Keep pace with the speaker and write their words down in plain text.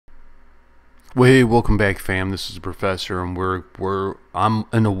Well, hey, welcome back, fam. This is the Professor, and I'm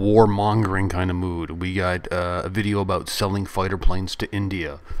in a warmongering kind of mood. We got a video about selling fighter planes to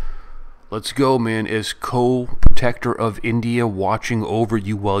India. Let's go, man. As co-protector of India, watching over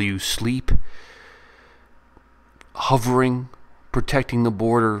you while you sleep, hovering, protecting the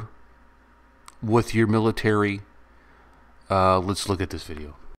border with your military. Let's look at this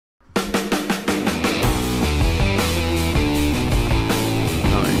video.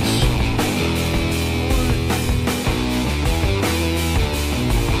 Nice.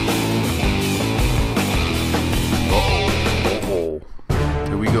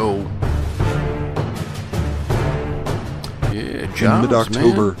 Here we go. Yeah, jobs, in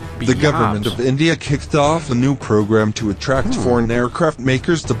mid-October, man. the government of India kicked off a new program to attract foreign aircraft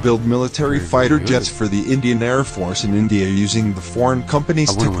makers to build military fighter jets for the Indian Air Force in India using the foreign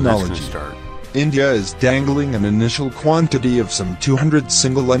company's technology. India is dangling an initial quantity of some 200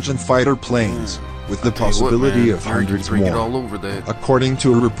 single-engine fighter planes, with the possibility of hundreds more. According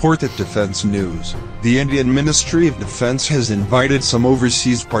to a report at Defense News, the Indian Ministry of Defense has invited some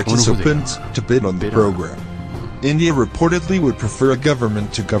overseas participants to bid on the program. India reportedly would prefer a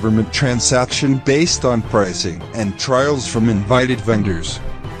government-to-government transaction based on pricing and trials from invited vendors.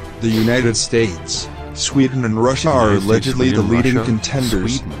 The United States, Sweden and Russia are allegedly the leading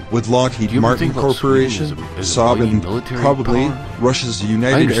contenders, with Lockheed Martin Corporation, Saab and, probably, Russia's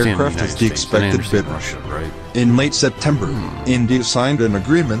United Aircraft as the expected bidder. In late September, India signed an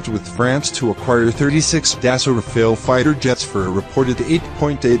agreement with France to acquire 36 Dassault Rafale fighter jets for a reported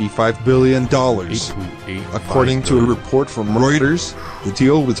 $8.85 billion. According to a report from Reuters, the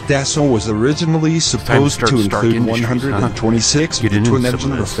deal with Dassault was originally supposed to include 126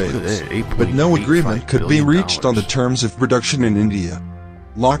 twin-engine Rafales, but no agreement could be reached on the terms of production in India.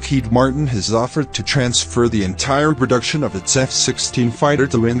 Lockheed Martin has offered to transfer the entire production of its F-16 fighter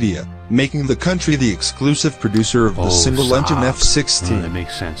to India, making the country the exclusive producer of the single-engine F-16. That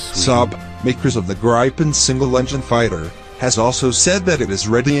makes sense. Saab, makers of the Gripen single-engine fighter, has also said that it is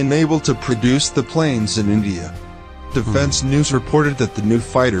ready and able to produce the planes in India. Defense News reported that the new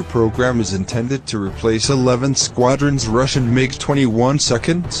fighter program is intended to replace 11 squadrons Russian MiG-21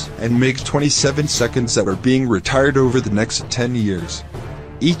 seconds and MiG-27 seconds that are being retired over the next 10 years.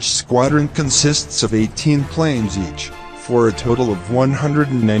 Each squadron consists of 18 planes each, for a total of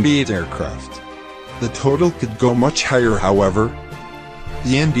 198 aircraft. The total could go much higher, however.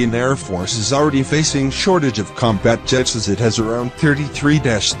 The Indian Air Force is already facing shortage of combat jets as it has around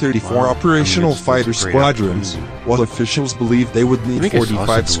 33-34 operational fighter squadrons, while officials believe they would need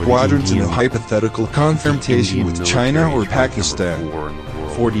 45 squadrons in a hypothetical confrontation with China or Pakistan.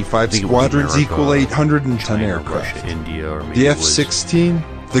 45 squadrons equal 810 aircraft. The F-16,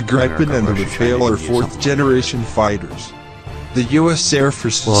 the Gripen and the Rafale are fourth-generation fighters. The U.S. Air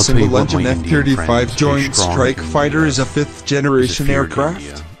Force's single-engine F-35 Joint Strike Fighter is a fifth-generation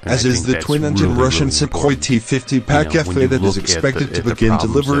aircraft, as is the twin-engine Russian Sukhoi T-50 PAK-FA that is expected to begin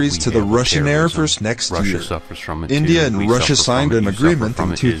deliveries to the Russian Air Force next year. India and Russia signed an agreement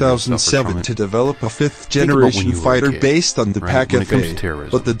in 2007 to develop a fifth-generation fighter based on the PAK-FA,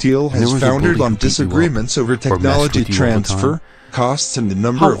 but the deal has foundered on disagreements over technology transfer, costs and the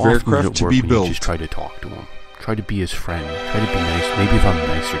number of aircraft to be built. Just try to talk to him. Try to be his friend. Try to be nice. Maybe if I'm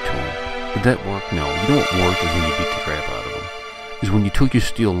nicer to him. Would that work? No. You know what worked is when you beat the crap out of him. Is when you took your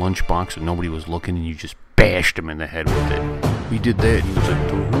steel lunchbox and nobody was looking and you just bashed him in the head with it. We did that and he was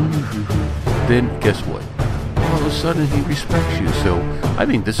like, then guess what? All of a sudden he respects you. So I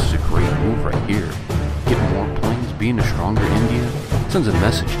think this is a great move right here. Get more planes, being a stronger India. It sends a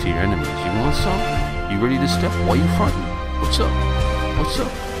message to your enemies. You want some? You ready to step? Why are you fronting? What's up? What's up?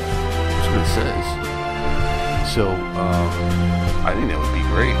 That's what it says. So, I think that would be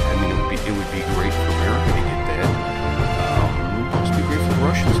great. I mean, it would be great for America to get that. It would also be great for the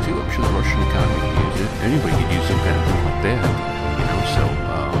Russians too. I'm sure the Russian economy could use it. Anybody could use some kind of thing like that. You know, so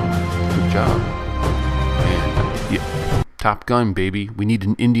good job. And yeah, Top Gun, baby. We need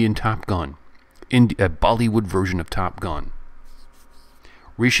an Indian Top Gun, a Bollywood version of Top Gun.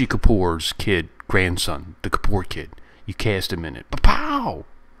 Rishi Kapoor's grandson, the Kapoor kid. You cast him in it. Pow!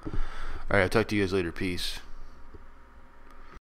 All right, I'll talk to you guys later. Peace.